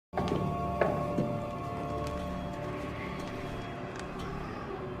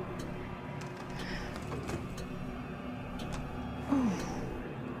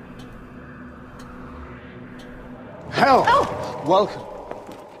hell! Oh! Welcome.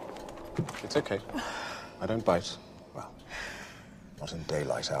 It's okay. I don't bite. Well, not in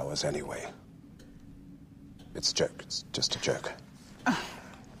daylight hours anyway. It's a joke. It's just a joke.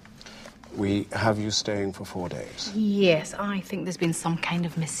 We have you staying for 4 days. Yes, I think there's been some kind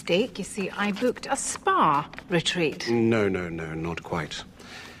of mistake. You see, I booked a spa retreat. No, not quite.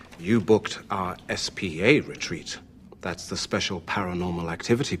 You booked our SPA retreat. That's the special paranormal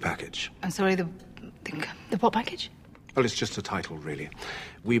activity package. I'm sorry, the what package? Well, it's just a title, really.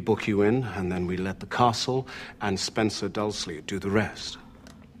 We book you in, and then we let the castle and Spencer Dulsley do the rest.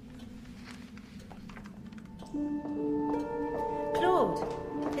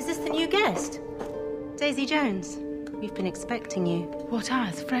 Claude, is this the new guest? Daisy Jones. We've been expecting you. What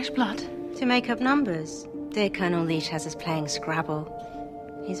as? Fresh blood? To make up numbers. Dear Colonel Leach has us playing Scrabble.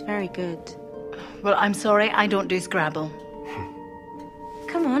 He's very good. Well, I'm sorry, I don't do Scrabble.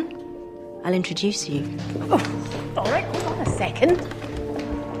 Come on. I'll introduce you. Oh, all right, hold on a second.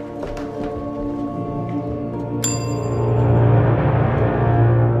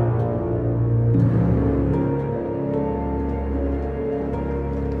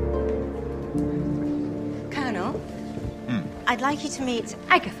 Colonel, I'd like you to meet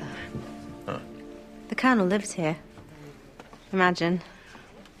Agatha. Huh. The Colonel lives here. Imagine.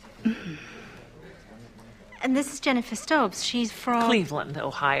 And this is Jennifer Stubbs. She's from... Cleveland,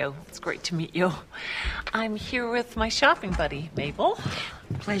 Ohio. It's great to meet you. I'm here with my shopping buddy, Mabel.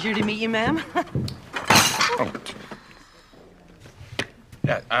 Pleasure to meet you, ma'am. Oh.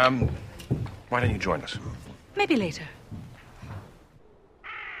 Yeah, why don't you join us? Maybe later.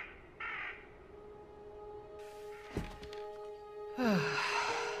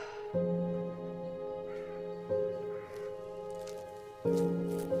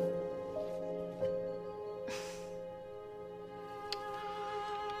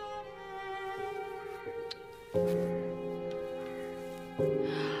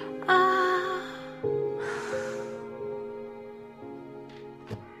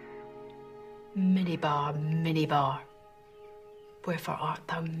 Minibar, minibar. Wherefore art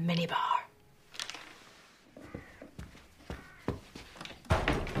thou minibar?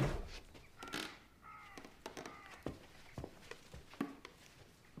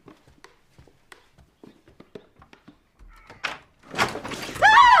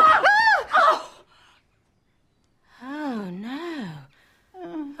 Oh, no.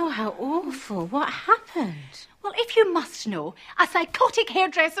 Oh, how awful. What happened? Well, if you must know, a psychotic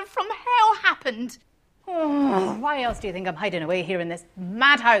hairdresser from hell happened. Oh, why else do you think I'm hiding away here in this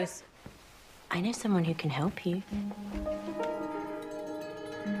madhouse? I know someone who can help you.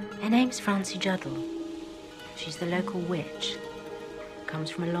 Her name's Francie Juddle. She's the local witch. Comes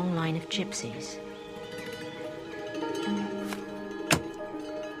from a long line of gypsies.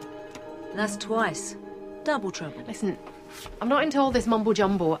 That's twice. Double trouble. Listen, I'm not into all this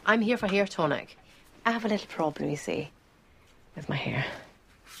mumbo-jumbo. I'm here for hair tonic. I have a little problem, you see, with my hair.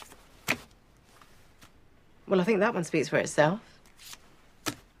 Well, I think that one speaks for itself.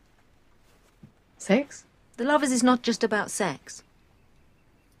 Sex? The Lovers is not just about sex.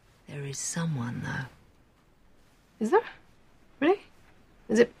 There is someone, though. Is there? Really?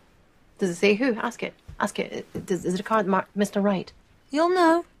 Is it... Does it say who? Ask it. Ask it. Is it a card marked Mr. Right? You'll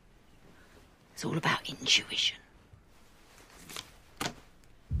know. It's all about intuition.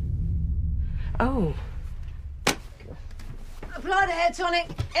 Oh. Apply the hair tonic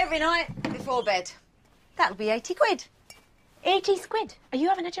every night before bed. That'll be 80 quid. 80 squid. Are you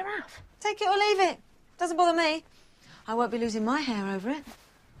having a giraffe? Take it or leave it. Doesn't bother me. I won't be losing my hair over it.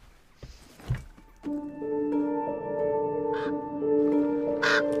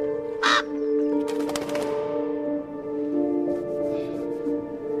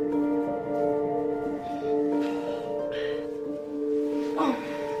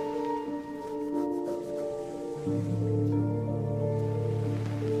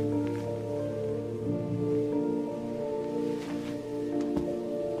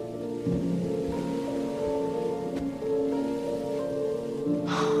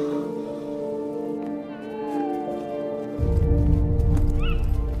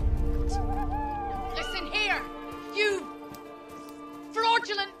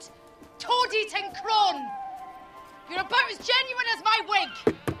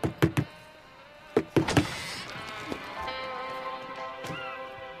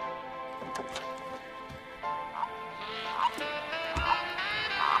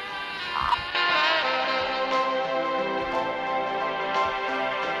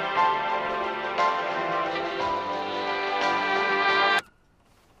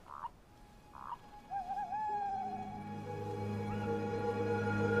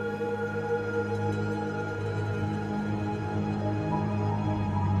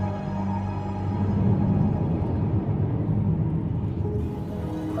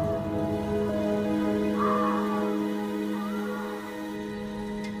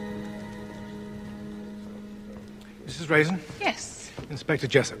 Raisin? Yes, Inspector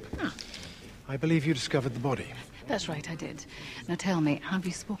Jessup. I believe you discovered the body. that's right, I did. Now tell me, have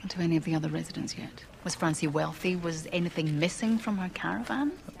you spoken to any of the other residents yet? Was Francie wealthy? Was anything missing from her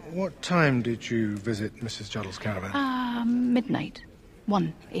caravan? What time did you visit Mrs. Juddle's caravan? Midnight.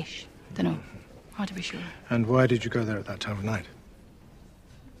 1-ish. Dunno. Hard to be sure. And why did you go there at that time of night?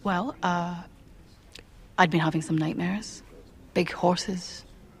 Well, I'd been having some nightmares. Big horses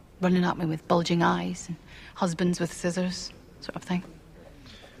running at me with bulging eyes and husbands with scissors, sort of thing.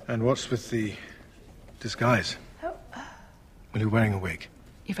 And what's with the disguise? Well, you're wearing a wig.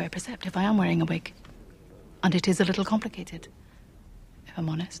 You're very perceptive. I am wearing a wig. And it is a little complicated, if I'm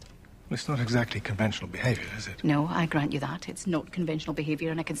honest. It's not exactly conventional behavior, is it? No, I grant you that. It's not conventional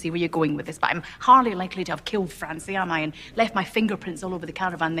behavior, and I can see where you're going with this, but I'm hardly likely to have killed Francie, am I? And left my fingerprints all over the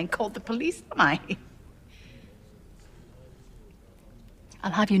caravan, then called the police, am I?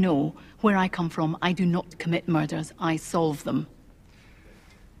 I'll have you know, where I come from, I do not commit murders, I solve them.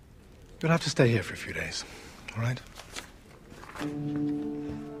 You'll have to stay here for a few days, all right?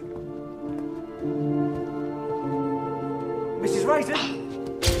 Mrs. Raisin?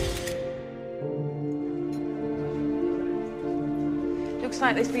 Looks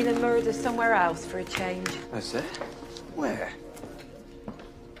like there's been a murder somewhere else for a change. That's it? Where?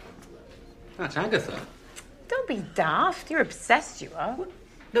 That's Agatha. Don't be daft. You're obsessed, you are.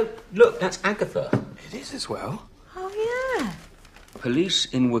 No, look, that's Agatha. It is as well. Oh, yeah. Police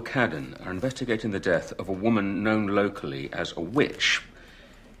in Wyckhadden are investigating the death of a woman known locally as a witch.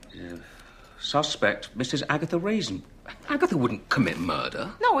 Suspect, Mrs. Agatha Raisin. Agatha wouldn't commit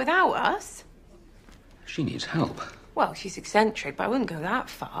murder. Not without us. She needs help. Well, she's eccentric, but I wouldn't go that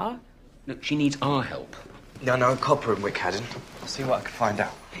far. No, she needs our help. I know a copper in Wyckhadden. I'll see what I can find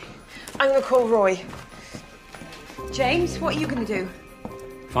out. I'm going to call Roy. James, what are you going to do?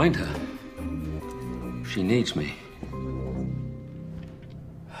 Find her. She needs me.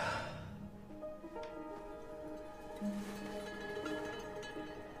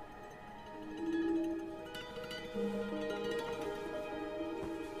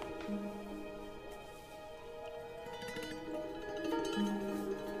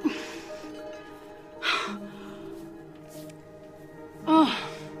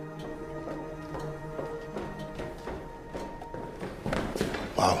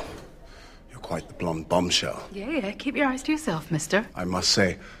 Wow. You're quite the blonde bombshell. Yeah, keep your eyes to yourself, mister. I must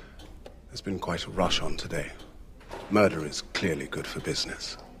say, there's been quite a rush on today. Murder is clearly good for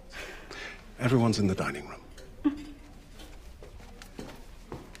business. Everyone's in the dining room.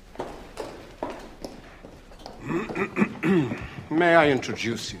 May I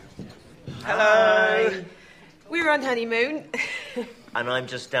introduce you? Hello. We were on honeymoon. And I'm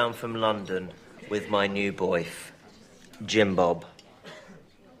just down from London with my new boy, Jim Bob.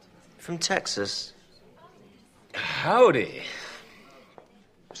 From Texas. Howdy.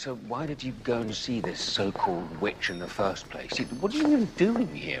 So why did you go and see this so-called witch in the first place? What are you even doing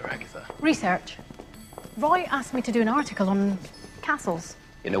here, Agatha? Research. Roy asked me to do an article on castles.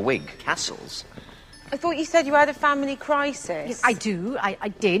 In a wig? Castles? I thought you said you had a family crisis. Yes, I do. I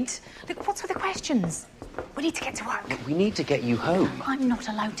did. Look, what's with the questions? We need to get to work. Look, we need to get you home. I'm not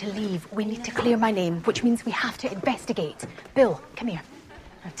allowed to leave. We need to clear my name, which means we have to investigate. Bill, come here.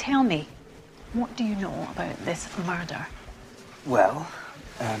 Now tell me, what do you know about this murder? Well,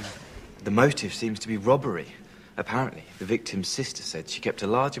 the motive seems to be robbery. Apparently, the victim's sister said she kept a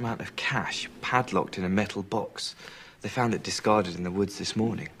large amount of cash padlocked in a metal box. They found it discarded in the woods this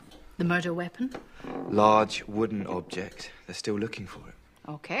morning. The murder weapon? Large wooden object. They're still looking for it.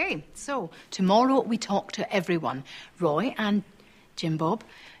 Okay, so tomorrow we talk to everyone. Roy and Jim Bob,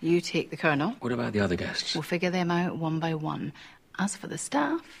 you take the colonel. What about the other guests? We'll figure them out one by one. As for the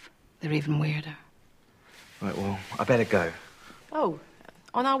staff, they're even weirder. Right, well, I better go. Oh,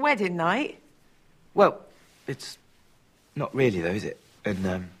 on our wedding night? Well, it's not really, though, is it?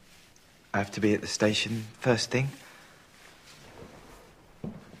 And, I have to be at the station first thing.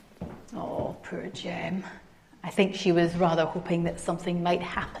 Oh, poor Jem. I think she was rather hoping that something might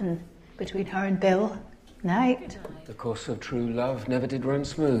happen between her and Bill. Night. The course of true love never did run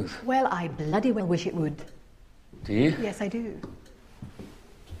smooth. Well, I bloody well wish it would. Do you? Yes, I do.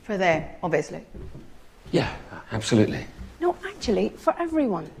 For them, obviously. Yeah, absolutely. No, actually, for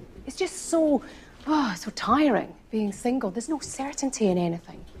everyone. It's just so tiring being single. There's no certainty in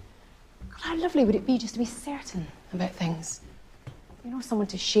anything. God, how lovely would it be just to be certain about things? You know, someone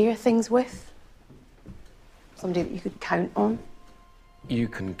to share things with. Somebody that you could count on. You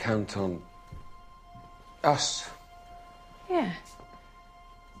can count on us. Yeah.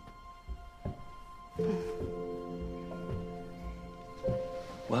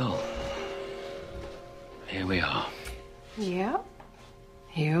 Well, here we are. Yeah.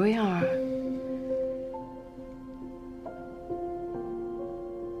 Here we are.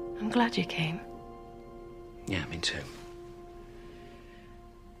 I'm glad you came. Yeah, me too.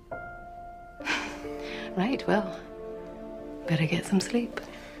 Right, well, better get some sleep.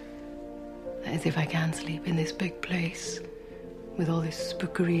 That is, if I can sleep in this big place with all this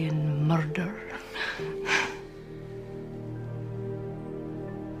spookery and murder.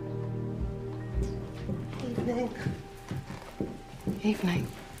 Evening. Evening.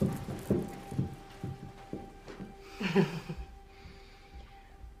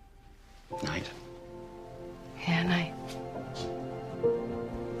 Night. Yeah, night.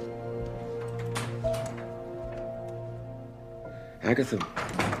 Agatha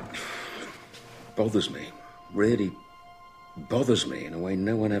bothers me. Really bothers me in a way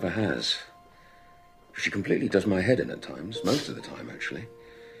no one ever has. She completely does my head in at times, most of the time, actually.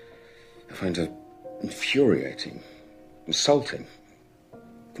 I find her infuriating, insulting,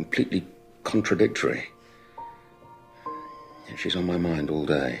 completely contradictory. And she's on my mind all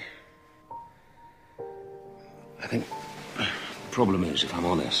day. I think the problem is, if I'm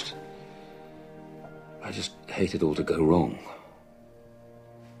honest, I just hate it all to go wrong.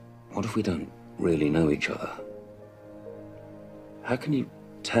 What if we don't really know each other? How can you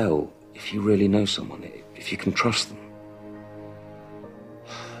tell if you really know someone, if you can trust them?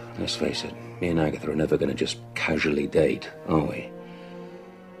 Let's face it, me and Agatha are never going to just casually date, are we?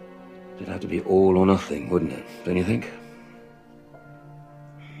 It'd have to be all or nothing, wouldn't it? Don't you think?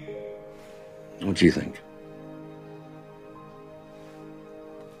 What do you think?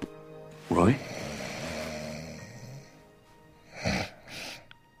 Roy?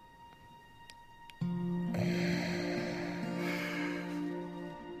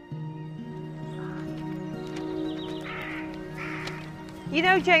 You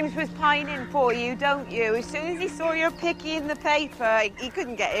know James was pining for you, don't you? As soon as he saw your picky in the paper, he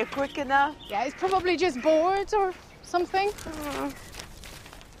couldn't get here quick enough. Yeah, he's probably just bored or something.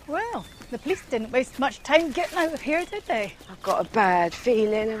 Well, the police didn't waste much time getting out of here, did they? I've got a bad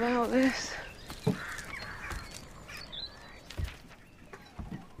feeling about this.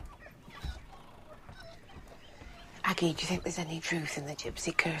 Aggie, do you think there's any truth in the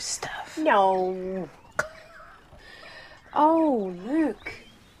gypsy curse stuff? No. Oh, look.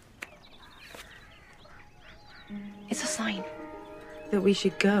 It's a sign that we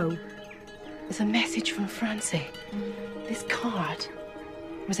should go. There's a message from Francie. This card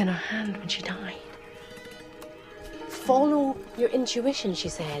was in her hand when she died. Follow your intuition, she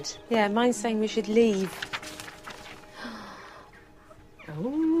said. Yeah, mine's saying we should leave.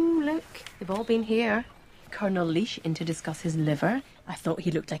 Oh, look, they've all been here. Colonel Leash in to discuss his liver. I thought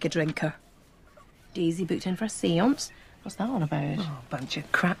he looked like a drinker. Daisy booked in for a séance. What's that all about? Oh, a bunch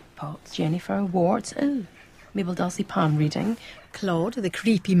of crackpots. Jennifer Wards. Oh, Mabel Darcy palm reading. Claude, the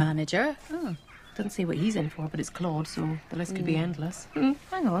creepy manager. Oh, doesn't say what he's in for, but it's Claude, so the list could be endless.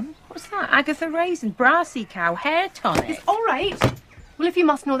 Hang on. What's that? Agatha Raisin, Brassy Cow, hair tonic. It's all right. Well, if you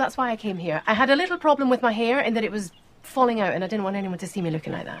must know, that's why I came here. I had a little problem with my hair in that it was falling out, and I didn't want anyone to see me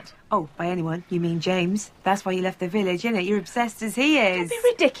looking like that. Oh, by anyone, you mean James. That's why you left the village, innit? You're obsessed as he is. Don't be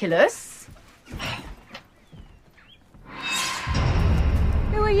ridiculous.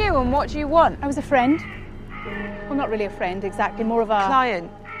 Who are you and what do you want? I was a friend. Well, not really a friend, exactly. More of a...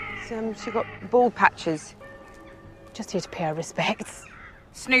 Client. She got bald patches. Just here to pay our respects.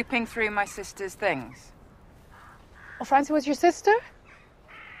 Snooping through my sister's things. Oh, Francie was your sister?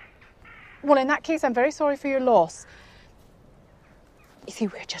 Well, in that case, I'm very sorry for your loss. You see,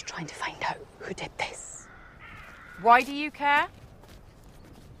 we're just trying to find out who did this. Why do you care?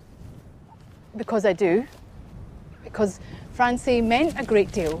 Because I do. Because Francie meant a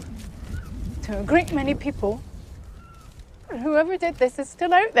great deal to a great many people. And whoever did this is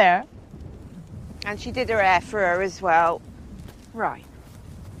still out there. And she did her hair for her as well. Right.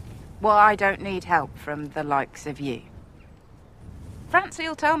 Well, I don't need help from the likes of you. Francie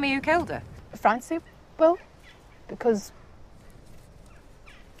will tell me who killed her. Francie will? Because...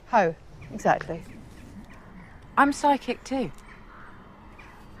 How, exactly? I'm psychic too.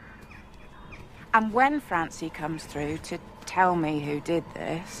 And when Francie comes through to tell me who did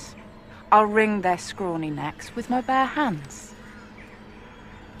this, I'll wring their scrawny necks with my bare hands.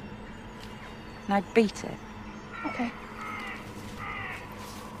 And I beat it. Okay.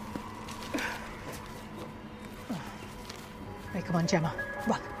 Right, come on, Gemma.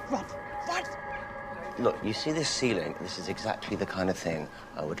 Run, run, run! Look, you see this ceiling? This is exactly the kind of thing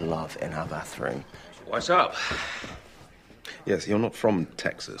I would love in our bathroom. What's up? Yes, you're not from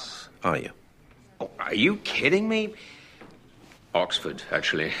Texas, are you? Oh, are you kidding me? Oxford,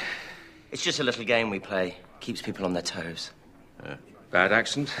 actually. It's just a little game we play. Keeps people on their toes. Bad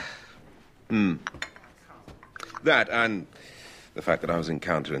accent? That and the fact that I was in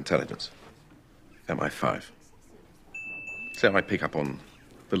counterintelligence. MI5. So I pick up on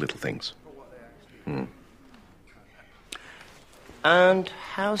the little things. And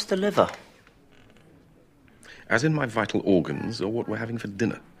how's the liver? As in my vital organs, or what we're having for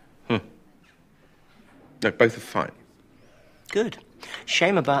dinner? No, both are fine. Good.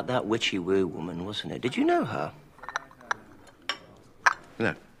 Shame about that witchy woo woman, wasn't it? Did you know her?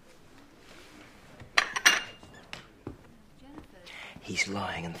 No. He's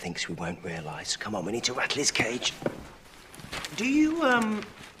lying and thinks we won't realise. Come on, we need to rattle his cage. Do you,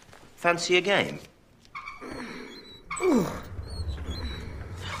 fancy a game?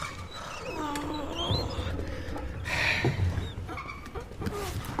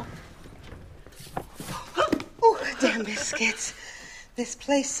 Damn biscuits. This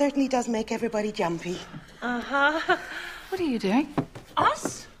place certainly does make everybody jumpy. Uh-huh. What are you doing?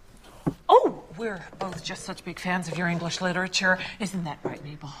 Us? Oh, we're both just such big fans of your English literature. Isn't that right,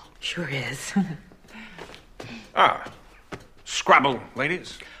 Mabel? Sure is. Scrabble,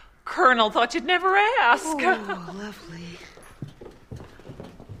 ladies. Colonel thought you'd never ask. Oh, lovely.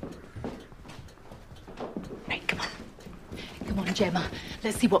 Right, come on. Come on, Gemma.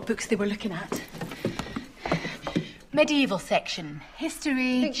 Let's see what books they were looking at. Medieval section.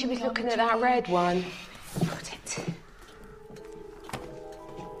 History. I think she was looking at that red one. Got it.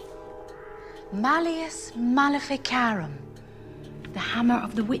 Malleus Maleficarum. The Hammer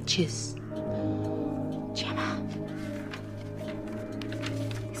of the Witches. Gemma.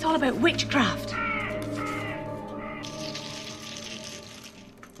 It's all about witchcraft.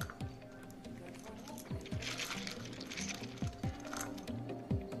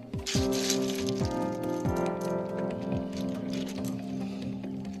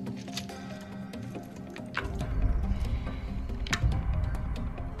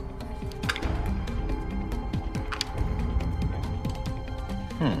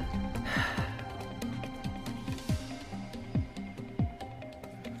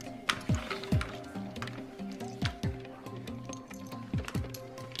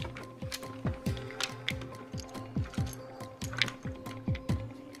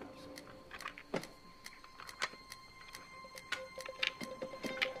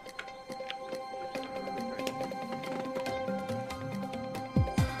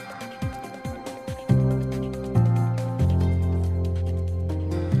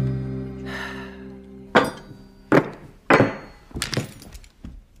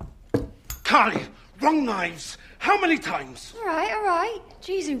 Carly, wrong knives. How many times? All right.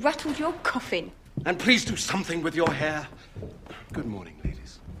 Jeez, who rattled your coffin? And please do something with your hair. Good morning,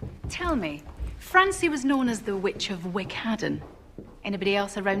 ladies. Tell me, Francie was known as the Witch of Wyckhadden. Anybody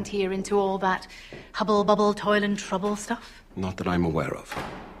else around here into all that hubble bubble, toil and trouble stuff? Not that I'm aware of.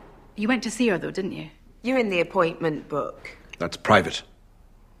 You went to see her, though, didn't you? You're in the appointment book. That's private.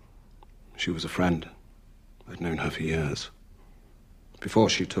 She was a friend. I'd known her for years. Before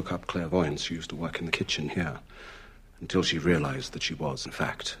she took up clairvoyance, she used to work in the kitchen here, until she realized that she was, in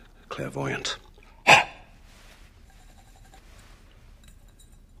fact, clairvoyant.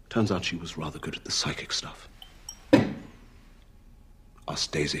 Turns out she was rather good at the psychic stuff.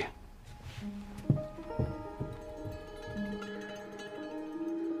 Ask Daisy.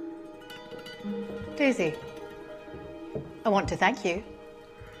 Daisy, I want to thank you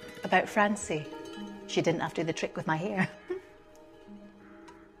about Francie. She didn't have to do the trick with my hair.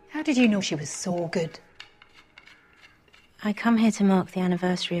 How did you know she was so good? I come here to mark the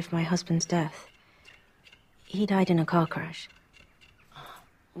anniversary of my husband's death. He died in a car crash.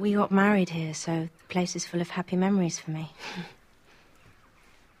 We got married here, so the place is full of happy memories for me.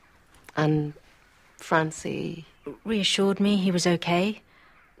 And Francie? Reassured me he was okay.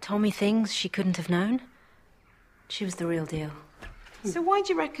 Told me things she couldn't have known. She was the real deal. So why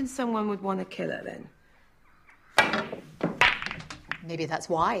do you reckon someone would want to kill her, then? Maybe that's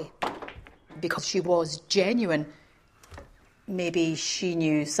why. Because she was genuine. Maybe she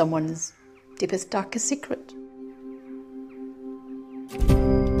knew someone's deepest, darkest secret.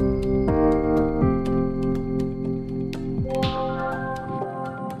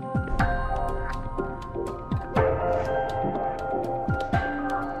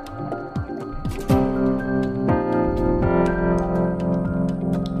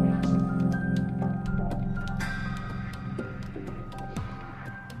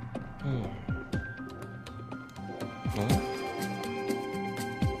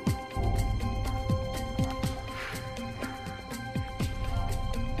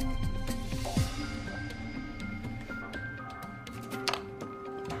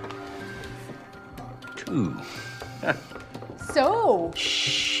 Ooh. So?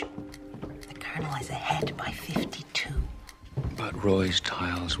 Shh. The Colonel is ahead by 52. But Roy's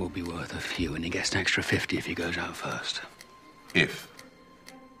tiles will be worth a few, and he gets an extra 50 if he goes out first. If.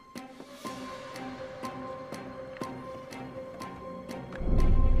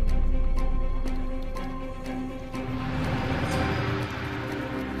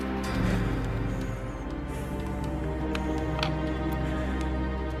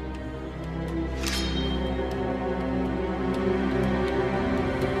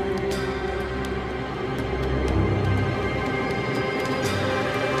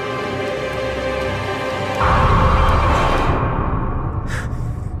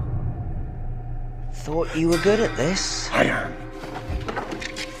 Thought you were good at this. I am.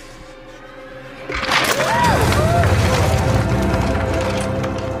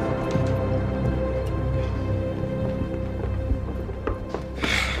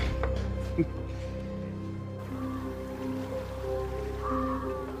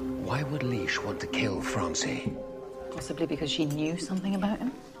 Why would Leash want to kill Francie? Possibly because she knew something about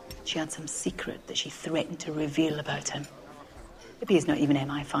him. She had some secret that she threatened to reveal about him. Maybe he's not even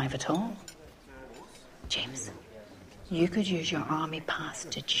MI5 at all. James, you could use your army pass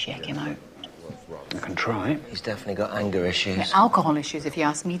to check him out. I can try. He's definitely got anger issues. Yeah, alcohol issues, if you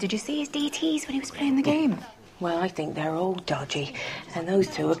ask me. Did you see his DTs when he was playing the game? Well, I think they're all dodgy. And those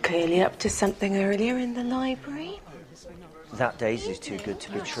two are clearly up to something earlier in the library. That Daisy's too good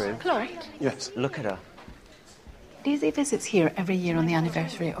to be true. Clyde? Yes. Look at her. Daisy visits here every year on the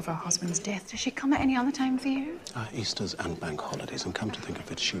anniversary of her husband's death. Does she come at any other time for you? Easter's and bank holidays, and come to think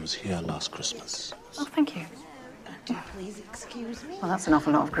of it, she was here last Christmas. Oh, thank you. Do please excuse me? Well, that's an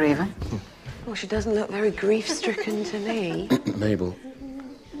awful lot of grieving. Well, she doesn't look very grief-stricken to me. Mabel.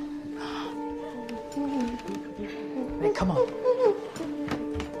 Right, come on.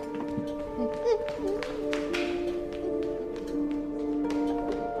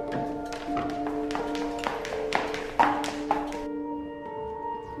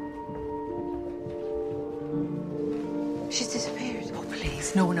 She's disappeared. Oh,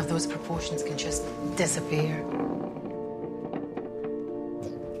 please. No one of those proportions can just disappear.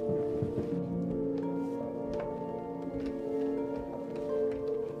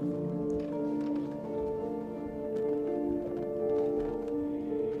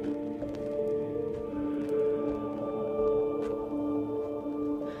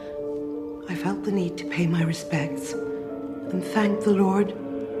 I felt the need to pay my respects and thank the Lord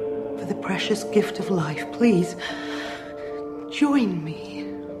for the precious gift of life. Please, join me.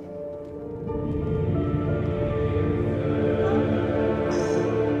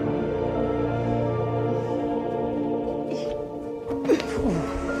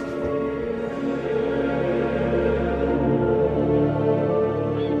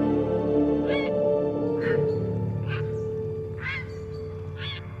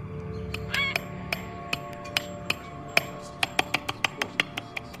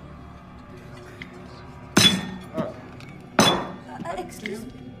 Excuse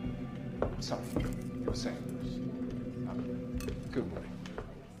me. Sorry, you were saying. Good morning.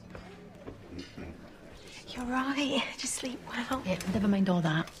 You're right. Did you sleep well? Yeah, never mind all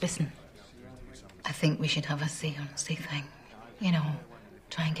that. Listen, I think we should have a seance-y thing. You know,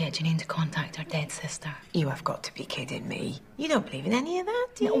 try and get Janine to contact her dead sister. You have got to be kidding me. You don't believe in any of that,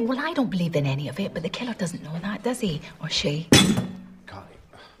 do you? No, well, I don't believe in any of it, but the killer doesn't know that, does he? Or she?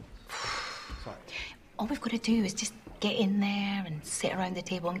 All we've got to do is just get in there and sit around the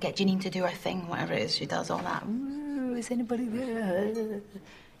table and get Janine to do her thing, whatever it is she does, all that. Ooh, is anybody there?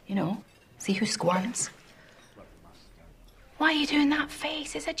 You know, see who squirms. Why are you doing that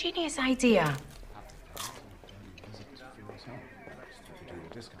face? It's a genius idea.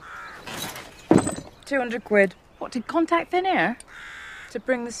 £200. What, to contact thin air? To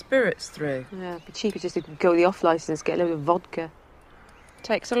bring the spirits through? Yeah, it'd be cheaper just to go the off licence, get a load of vodka.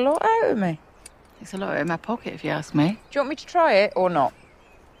 Takes a lot out of me. Takes a lot out of my pocket, if you ask me. Do you want me to try it or not?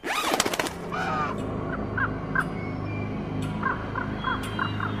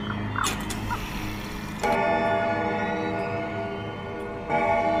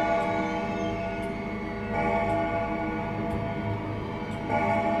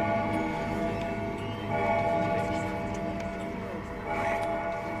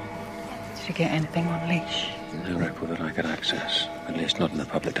 Did you get anything on Leash? No record that I could access. At least not in the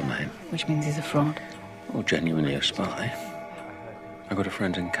public domain. Which means he's a fraud. Or genuinely a spy. I got a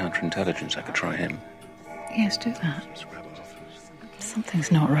friend in counterintelligence. I could try him. Yes, do that.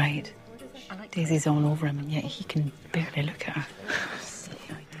 Something's not right. Daisy's all over him, and yet he can barely look at her.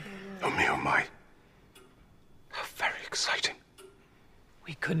 Oh me, oh my. How very exciting.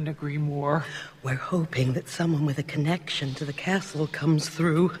 We couldn't agree more. We're hoping that someone with a connection to the castle comes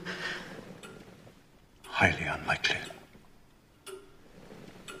through. Highly unlikely.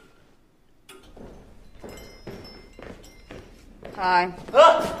 Hi.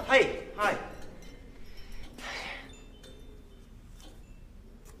 Oh, hey, hi.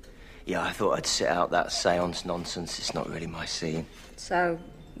 Yeah, I thought I'd sit out that seance nonsense. It's not really my scene. So,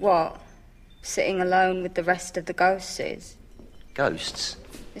 what? Sitting alone with the rest of the ghosts is? Ghosts?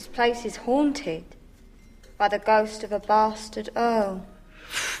 This place is haunted by the ghost of a bastard earl.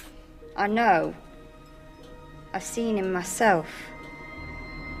 I know. I've seen him myself.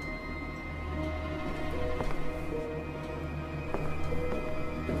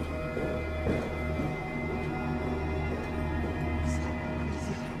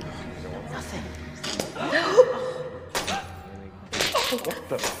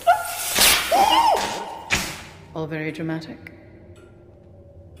 All very dramatic.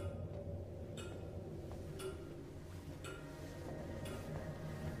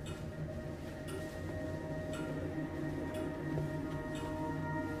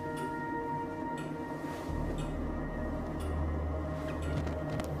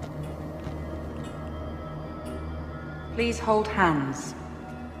 Please hold hands.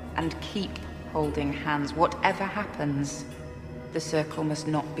 And keep holding hands. Whatever happens, the circle must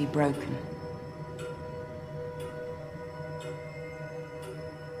not be broken.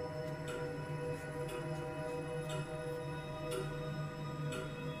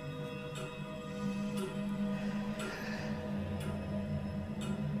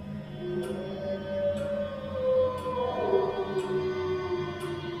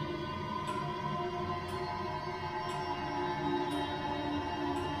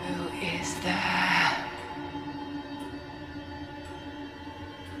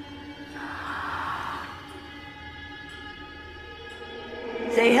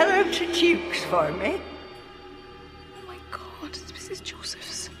 Say hello to Tukes for me. Oh my God, it's Mrs.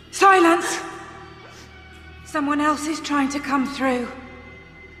 Josephs. Silence! Someone else is trying to come through.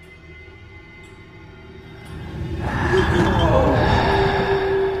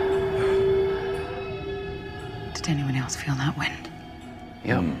 Did anyone else feel that wind?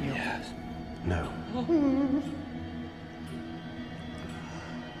 Yep. Yes. No.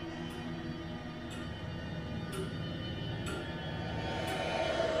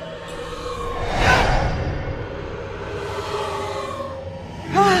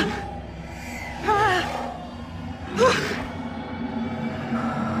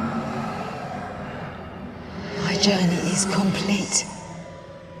 My journey is complete.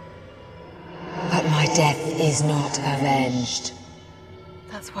 But my death is not avenged.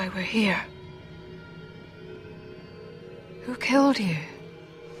 That's why we're here. Who killed you?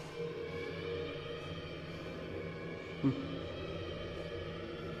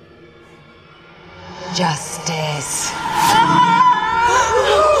 Justice.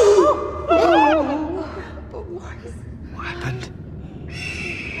 What happened?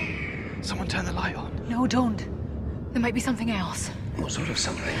 Someone turn the light on. No, don't. There might be something else. What sort of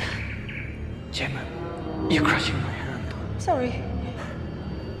something? Gemma, you're crushing my hand. Sorry.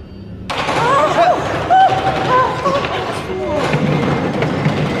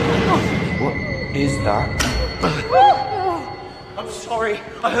 What is that? I'm sorry.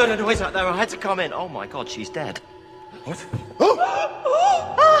 I heard a noise out there. I had to come in. Oh my God, she's dead. What?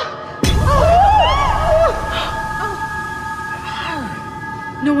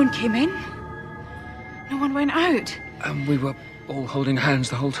 No one came in. No one went out. We were all holding hands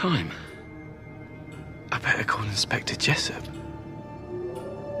the whole time. I better call Inspector Jessup.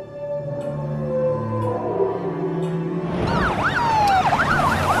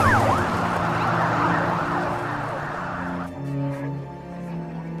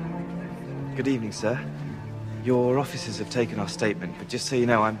 Good evening, sir. Your officers have taken our statement, but just so you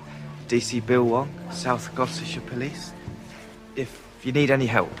know, I'm DC Bill Wong, South Gloucestershire Police. If you need any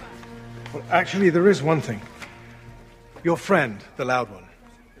help. Well, actually, there is one thing. Your friend, the loud one.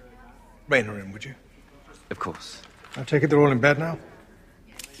 Rein her in, would you? Of course. I take it they're all in bed now?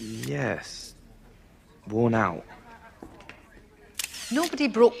 Yes. Worn out. Nobody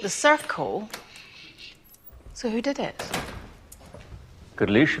broke the circle. So who did it? Could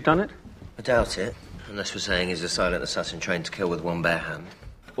Leash have done it? I doubt it. Unless we're saying he's a silent assassin trained to kill with one bare hand.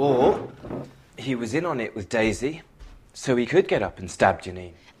 Or he was in on it with Daisy, so he could get up and stab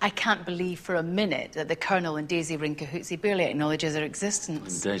Janine. I can't believe for a minute that the Colonel and Daisy were in cahoots. He barely acknowledges their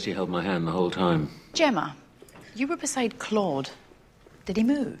existence. Daisy held my hand the whole time. Gemma, you were beside Claude. Did he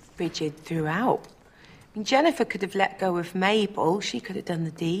move? Rigid throughout. I mean, Jennifer could have let go of Mabel. She could have done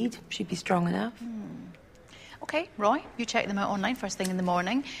the deed. She'd be strong enough. Okay, Roy, you check them out online first thing in the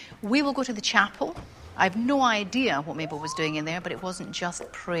morning. We will go to the chapel. I've no idea what Mabel was doing in there, but it wasn't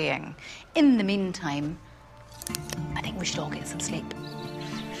just praying. In the meantime, I think we should all get some sleep.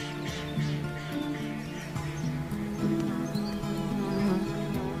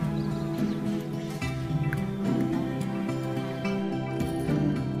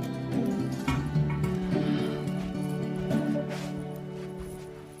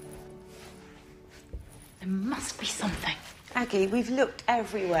 There must be something. Aggie, we've looked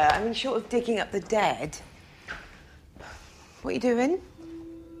everywhere. I mean, short of digging up the dead. What are you doing?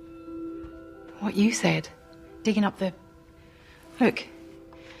 What you said. Digging up the... Look.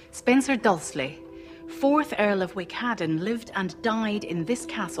 Spencer Dulsley, 4th Earl of Wyckhadden, lived and died in this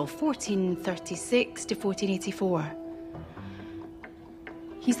castle 1436 to 1484.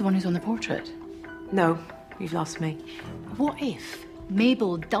 He's the one who's on the portrait. No, you've lost me. What if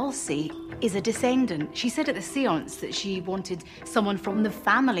Mabel Dulcie is a descendant? She said at the séance that she wanted someone from the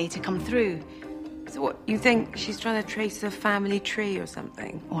family to come through. So what, you think she's trying to trace a family tree or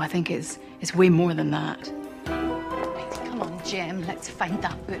something? Oh, I think it's way more than that. Right, come on, Jem, let's find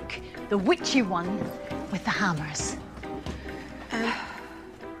that book. The witchy one with the hammers.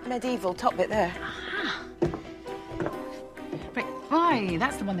 Medieval, top bit there. Right, why,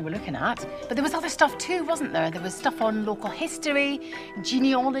 that's the one they were looking at. But there was other stuff too, wasn't there? There was stuff on local history,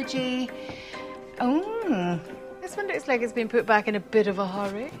 genealogy. Oh, this one looks like it's been put back in a bit of a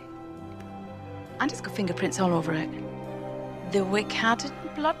hurry. And it's got fingerprints all over it. The Wyckhadden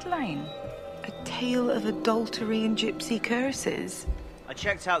bloodline. A tale of adultery and gypsy curses. I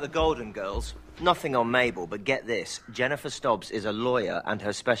checked out the Golden Girls. Nothing on Mabel, but get this. Jennifer Stobbs is a lawyer and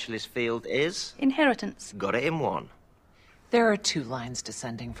her specialist field is... Inheritance. Got it in one. There are 2 lines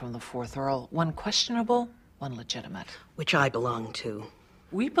descending from the 4th Earl. One questionable, one legitimate. Which I belong to.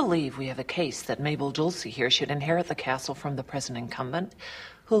 We believe we have a case that Mabel Dulcie here should inherit the castle from the present incumbent,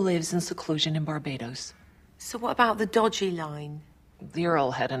 who lives in seclusion in Barbados. So what about the dodgy line? The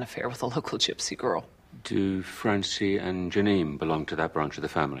Earl had an affair with a local gypsy girl. Do Francie and Janine belong to that branch of the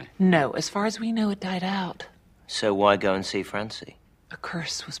family? No, as far as we know, it died out. So why go and see Francie? A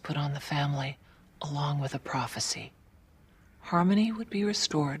curse was put on the family, along with a prophecy. Harmony would be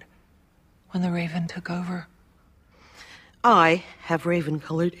restored when the Raven took over. I have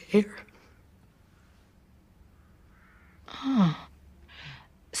raven-colored hair. Oh.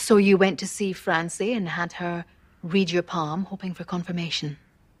 So you went to see Francie and had her read your palm, hoping for confirmation.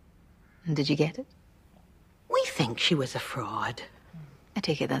 And did you get it? We think she was a fraud. I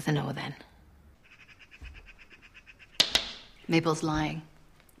take it that's a no, then. Mabel's lying.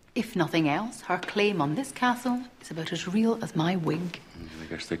 If nothing else, her claim on this castle is about as real as my wig. I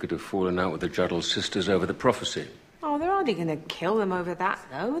guess they could have fallen out with the Juddle sisters over the prophecy. Oh, they're hardly going to kill them over that,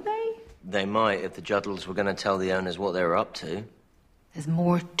 though, are they? They might if the Juddles were going to tell the owners what they were up to. There's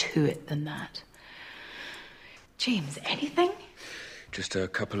more to it than that. James, anything? Just a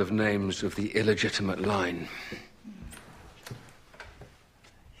couple of names of the illegitimate line.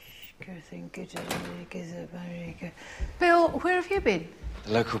 Bill, where have you been?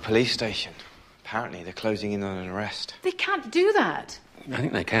 The local police station. Apparently, they're closing in on an arrest. They can't do that. I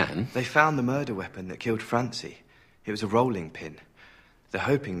think they can. They found the murder weapon that killed Francie. It was a rolling pin. They're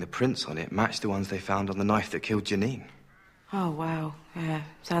hoping the prints on it match the ones they found on the knife that killed Janine. Oh, wow. Yeah,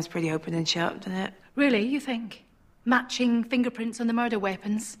 sounds pretty open and shut, doesn't it? Really, you think? Matching fingerprints on the murder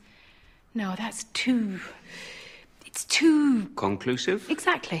weapons? No, that's too... It's too... Conclusive?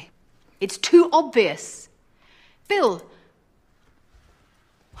 Exactly. It's too obvious. Bill,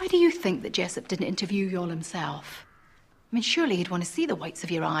 why do you think that Jessup didn't interview you all himself? I mean, surely he'd want to see the whites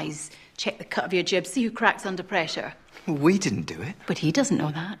of your eyes, check the cut of your jib, see who cracks under pressure. We didn't do it. But he doesn't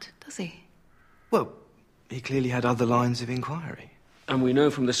know that, does he? Well, he clearly had other lines of inquiry. And we know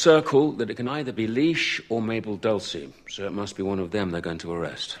from the Circle that it can either be Leash or Mabel Dulcie, so it must be one of them they're going to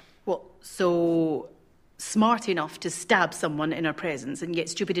arrest. What, so smart enough to stab someone in her presence and yet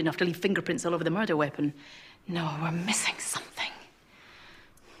stupid enough to leave fingerprints all over the murder weapon? No, we're missing something.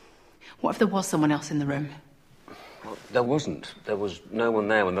 What if there was someone else in the room? Well, there wasn't. There was no one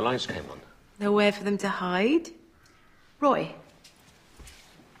there when the lights came on. Nowhere for them to hide? Roy,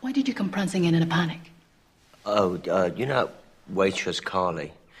 why did you come prancing in a panic? Oh, you know waitress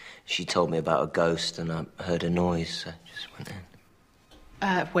Carly? She told me about a ghost and I heard a noise, so I just went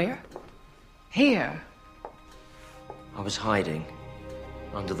in. Where? Here? I was hiding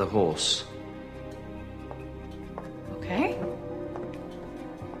under the horse. Okay.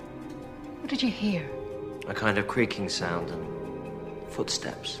 What did you hear? A kind of creaking sound and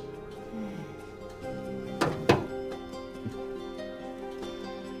footsteps.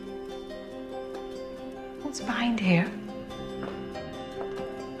 What What's behind here?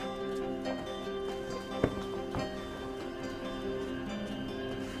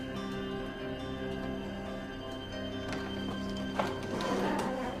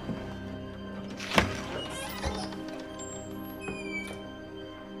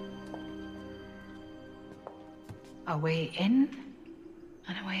 A way in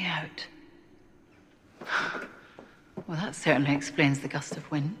and a way out. Well, that certainly explains the gust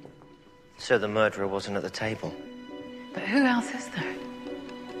of wind. So the murderer wasn't at the table. But who else is there?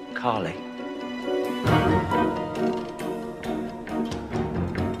 Carly.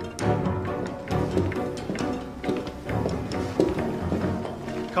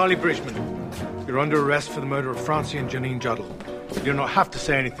 Carly Bridgman, you're under arrest for the murder of Francie and Janine Juddle. You do not have to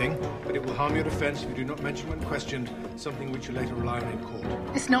say anything, but it will harm your defense if you do not mention when questioned something which you later rely on in court.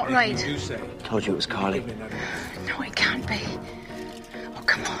 It's not Anything right. you do say. Told you it was Carly. No, it can't be. Oh,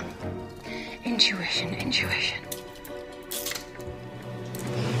 come on. Intuition, intuition.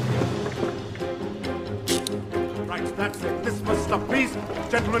 Right, that's it. This must stop. Please,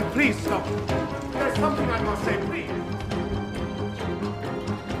 gentlemen, please stop. There's something I must say, please.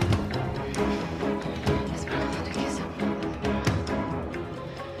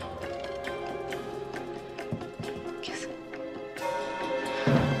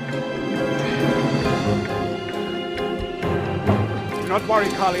 Do not worry,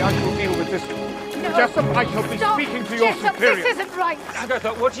 Carly. I shall deal with this. No. Jessup, I shall be Stop. speaking to your Jessup, superior. this isn't right. Agatha,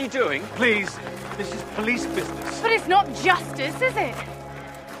 what are you doing? Please, this is police business. But it's not justice, is it?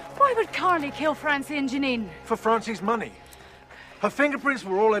 Why would Carly kill Francie and Janine? For Francie's money. Her fingerprints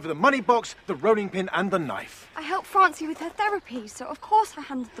were all over the money box, the rolling pin, and the knife. I helped Francie with her therapy, so of course I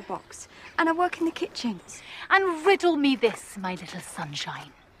handled the box. And I work in the kitchens. And riddle me this, my little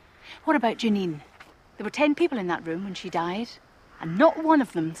sunshine. What about Janine? There were 10 people in that room when she died, and not one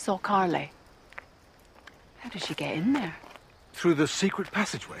of them saw Carly. How did she get in there? Through the secret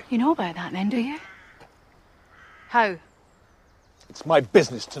passageway. You know about that then, do you? How? It's my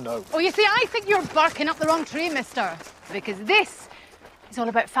business to know. Oh, you see, I think you're barking up the wrong tree, mister. Because this is all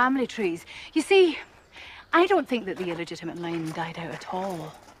about family trees. You see, I don't think that the illegitimate line died out at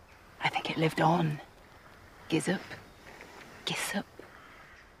all. I think it lived on. Gissup. Gissup.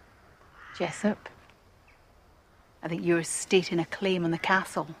 Jessup. I think you're stating a claim on the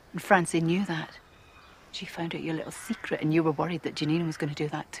castle, and Francie knew that. She found out your little secret, and you were worried that Janine was going to do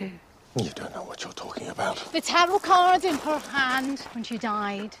that too. You don't know what you're talking about. The tarot card in her hand when she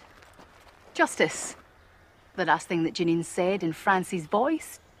died. Justice. The last thing that Janine said in Francie's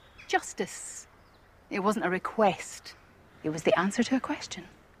voice. Justice. It wasn't a request. It was the answer to a question.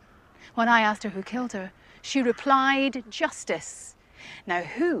 When I asked her who killed her, she replied, justice. Now,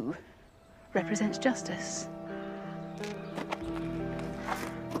 who represents justice?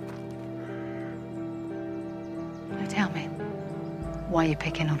 Now tell me, why are you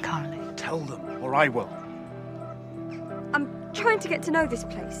picking on Carly? Tell them, or I will. I'm trying to get to know this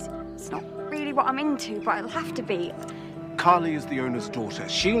place. It's not really what I'm into, but it'll have to be. Carly is the owner's daughter.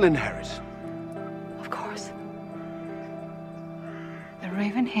 She'll inherit. Of course. The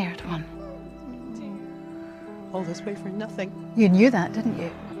raven-haired one. All this way for nothing. You knew that, didn't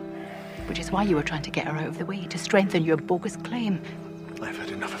you? Which is why you were trying to get her out of the way, to strengthen your bogus claim. I've had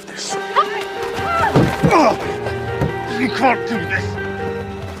enough of this. You can't do this.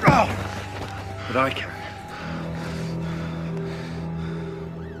 But I can.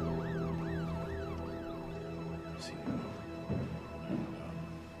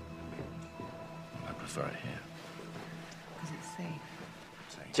 I prefer it here. Because it's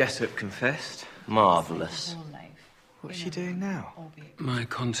safe. Jessup confessed. Marvellous. What's she doing now? My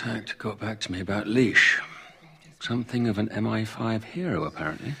contact got back to me about Leash. Something of an MI5 hero,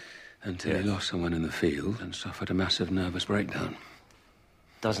 apparently. Until he lost someone in the field and suffered a massive nervous breakdown.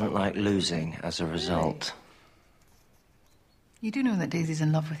 Doesn't like losing as a result. You do know that Daisy's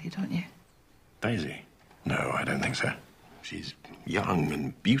in love with you, don't you? Daisy? No, I don't think so. She's young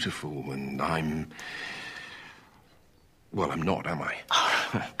and beautiful, and I'm... Well, I'm not, am I?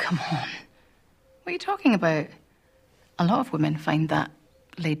 Come on. What are you talking about? A lot of women find that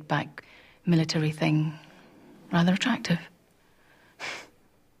laid-back military thing rather attractive.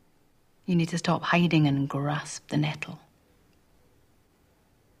 You need to stop hiding and grasp the nettle.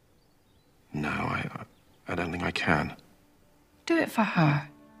 No, I don't think I can. Do it for her.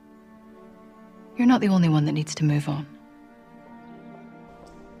 You're not the only one that needs to move on.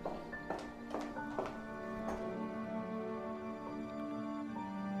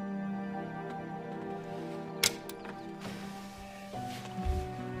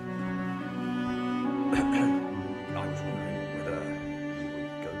 I was wondering whether you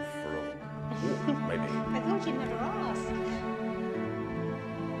would go for a walk, maybe.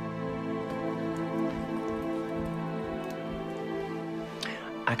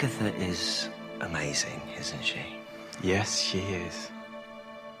 Agatha is amazing, isn't she? Yes, she is.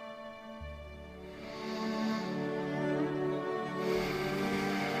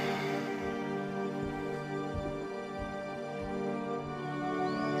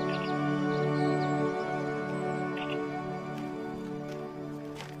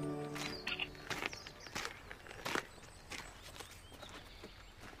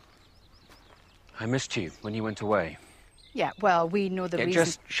 I missed you when you went away. Yeah, well, we know the reason.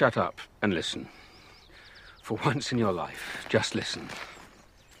 Just shut up and listen. For once in your life, just listen.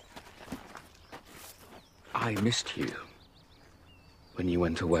 I missed you when you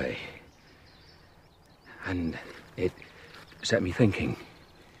went away. And it set me thinking.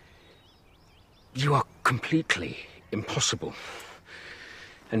 You are completely impossible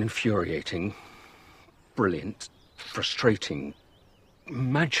and infuriating, brilliant, frustrating,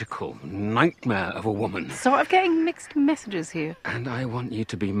 magical nightmare of a woman. Sort of getting mixed messages here. And I want you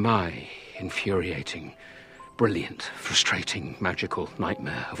to be my infuriating, brilliant, frustrating, magical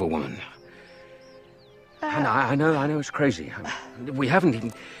nightmare of a woman. And I know it's crazy. We haven't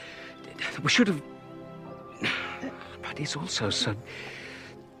even... We should have... But it's also so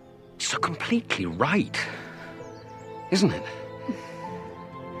completely right. Isn't it?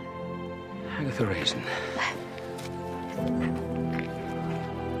 Agatha Raisin.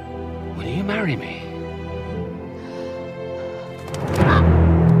 Will you marry me?